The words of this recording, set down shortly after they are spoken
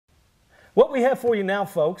What we have for you now,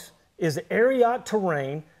 folks, is the Ariat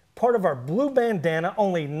Terrain, part of our blue bandana,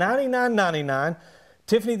 only $99.99.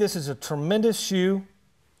 Tiffany, this is a tremendous shoe.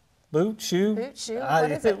 Boot, shoe? Boot, shoe.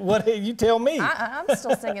 What is it? What, you tell me. I'm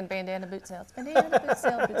still singing bandana boot sales. Bandana boot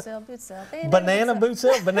sale, boot sale, boot sale. Banana boot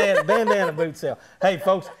sale? Bandana boot sale. Hey,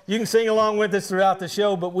 folks, you can sing along with us throughout the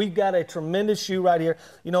show, but we've got a tremendous shoe right here.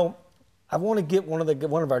 You know, I want to get one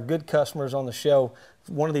of our good customers on the show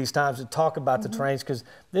one of these times to talk about the Terrains, because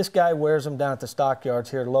this guy wears them down at the stockyards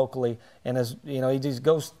here locally, and as you know, he just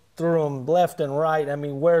goes through them left and right. I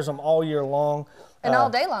mean, wears them all year long. And all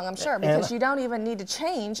day long, I'm sure, because you don't even need to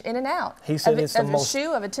change in and out. He said it's of a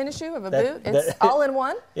shoe, of a tennis shoe, of a boot. It's all in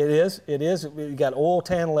one. It is. It is. We've got oil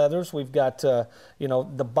tan leathers. We've got, you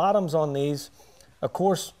know, the bottoms on these, of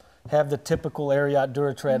course, have the typical Ariat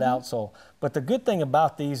Duratread outsole. But the good thing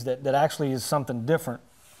about these that actually is something different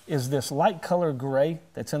is this light color gray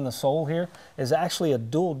that's in the sole here is actually a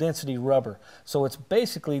dual density rubber. So it's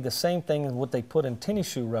basically the same thing as what they put in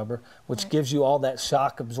tennis shoe rubber, which gives you all that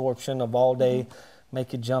shock absorption of all day,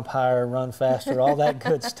 make you jump higher, run faster, all that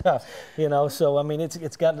good stuff. You know, so I mean,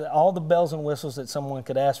 it's got all the bells and whistles that someone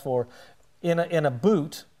could ask for in a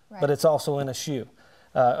boot, but it's also in a shoe.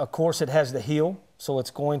 Of course, it has the heel, so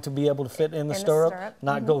it's going to be able to fit in the stirrup,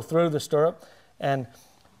 not go through the stirrup. And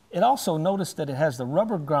it also, noticed that it has the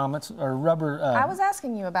rubber grommets, or rubber... I was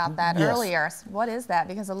asking you about that earlier. What is that?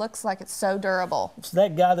 Because it looks like it's so durable. It's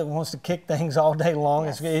that guy that wants to kick things all day long.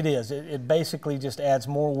 It is. It basically just adds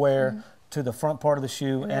more wear to the front part of the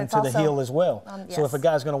shoe and to the heel as well. So if a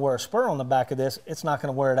guy's going to wear a spur on the back of this, it's not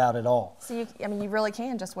going to wear it out at all. So I mean, you really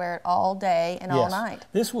can just wear it all day and all night.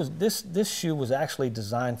 This shoe was actually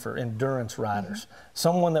designed for endurance riders.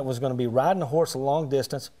 Someone that was going to be riding a horse a long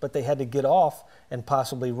distance, but they had to get off and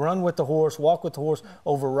possibly run with the horse, walk with the horse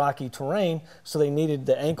over rocky terrain. So they needed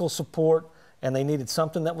the ankle support, and they needed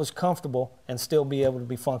something that was comfortable and still be able to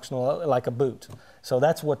be functional like a boot. So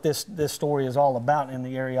that's what this story is all about in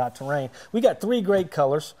the Ariat Terrain. We got 3 great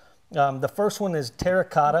colors. The first one is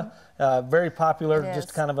terracotta, very popular,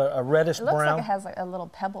 just kind of a reddish brown. It looks like it has like a little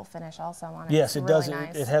pebble finish also on it. Yes, it does.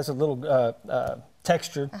 Nice. It has a little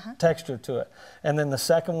texture to it. And then the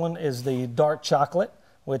second one is the dark chocolate,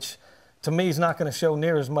 which to me is not going to show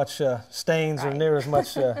near as much stains or near as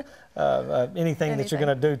much anything that you're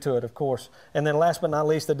going to do to it, of course. And then last but not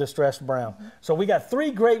least, the distressed brown. So we got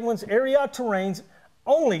 3 great ones, Ariat Terrains,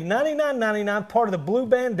 only $99.99, part of the blue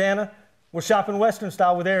bandana. We're shopping Western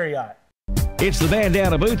style with Ariat. It's the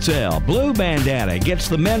Bandana Boot Sale. Blue Bandana gets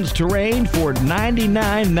the men's Terrain for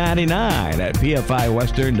 $99.99 at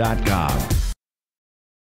pfiwestern.com.